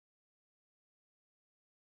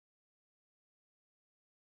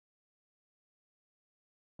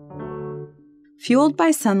Fueled by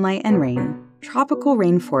sunlight and rain, tropical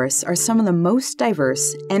rainforests are some of the most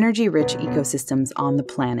diverse, energy-rich ecosystems on the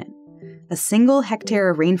planet. A single hectare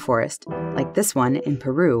of rainforest, like this one in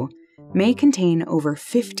Peru, may contain over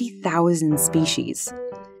 50,000 species,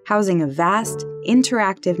 housing a vast,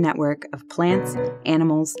 interactive network of plants,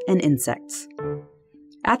 animals, and insects.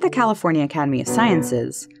 At the California Academy of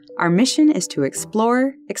Sciences, our mission is to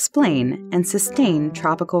explore, explain, and sustain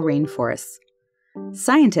tropical rainforests.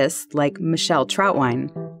 Scientists like Michelle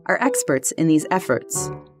Trautwein are experts in these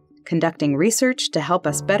efforts, conducting research to help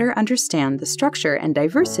us better understand the structure and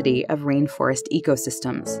diversity of rainforest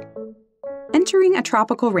ecosystems. Entering a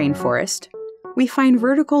tropical rainforest, we find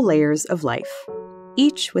vertical layers of life,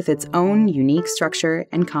 each with its own unique structure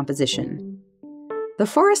and composition. The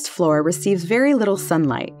forest floor receives very little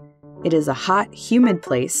sunlight. It is a hot, humid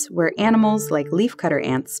place where animals like leafcutter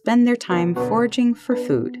ants spend their time foraging for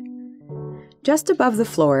food. Just above the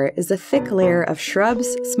floor is a thick layer of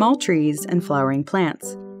shrubs, small trees, and flowering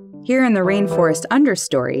plants. Here in the rainforest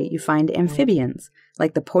understory, you find amphibians,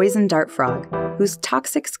 like the poison dart frog, whose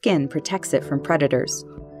toxic skin protects it from predators.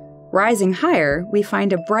 Rising higher, we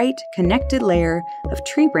find a bright, connected layer of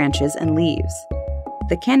tree branches and leaves.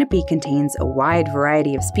 The canopy contains a wide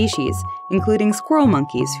variety of species, including squirrel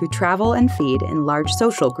monkeys who travel and feed in large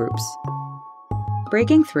social groups.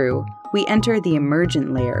 Breaking through, we enter the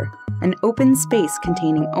emergent layer, an open space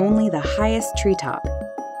containing only the highest treetop.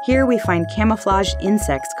 Here we find camouflaged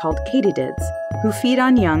insects called katydids, who feed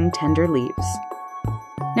on young, tender leaves.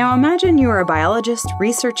 Now imagine you are a biologist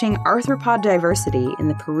researching arthropod diversity in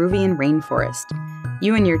the Peruvian rainforest.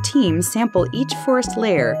 You and your team sample each forest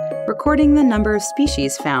layer, recording the number of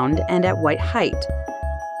species found and at what height.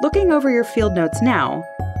 Looking over your field notes now,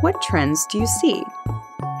 what trends do you see?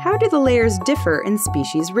 How do the layers differ in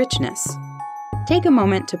species richness? Take a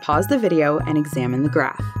moment to pause the video and examine the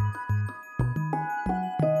graph.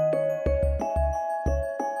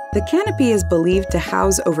 The canopy is believed to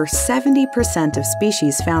house over 70% of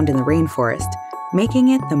species found in the rainforest, making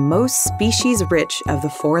it the most species-rich of the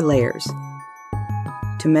 4 layers.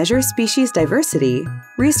 To measure species diversity,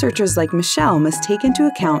 researchers like Michelle must take into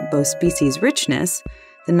account both species richness,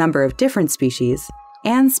 the number of different species,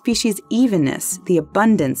 and species evenness, the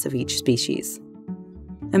abundance of each species.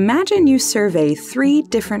 Imagine you survey 3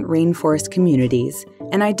 different rainforest communities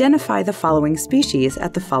and identify the following species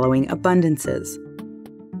at the following abundances.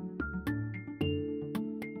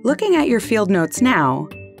 Looking at your field notes now,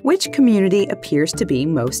 which community appears to be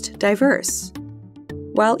most diverse?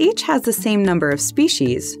 While each has the same number of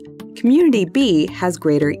species, Community B has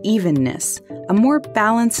greater evenness, a more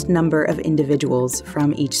balanced number of individuals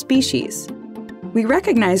from each species. We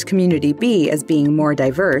recognize Community B as being more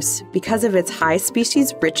diverse because of its high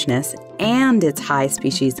species richness and its high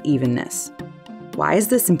species evenness. Why is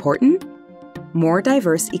this important? More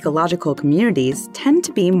diverse ecological communities tend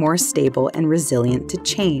to be more stable and resilient to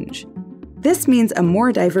change. This means a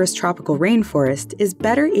more diverse tropical rainforest is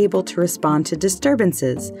better able to respond to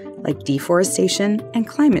disturbances like deforestation and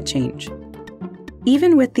climate change.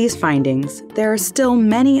 Even with these findings, there are still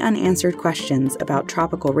many unanswered questions about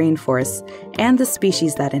tropical rainforests and the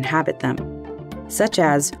species that inhabit them, such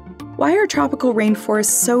as, why are tropical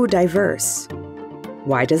rainforests so diverse?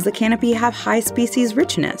 Why does the canopy have high species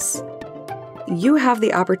richness? You have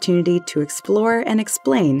the opportunity to explore and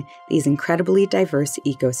explain these incredibly diverse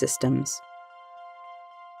ecosystems.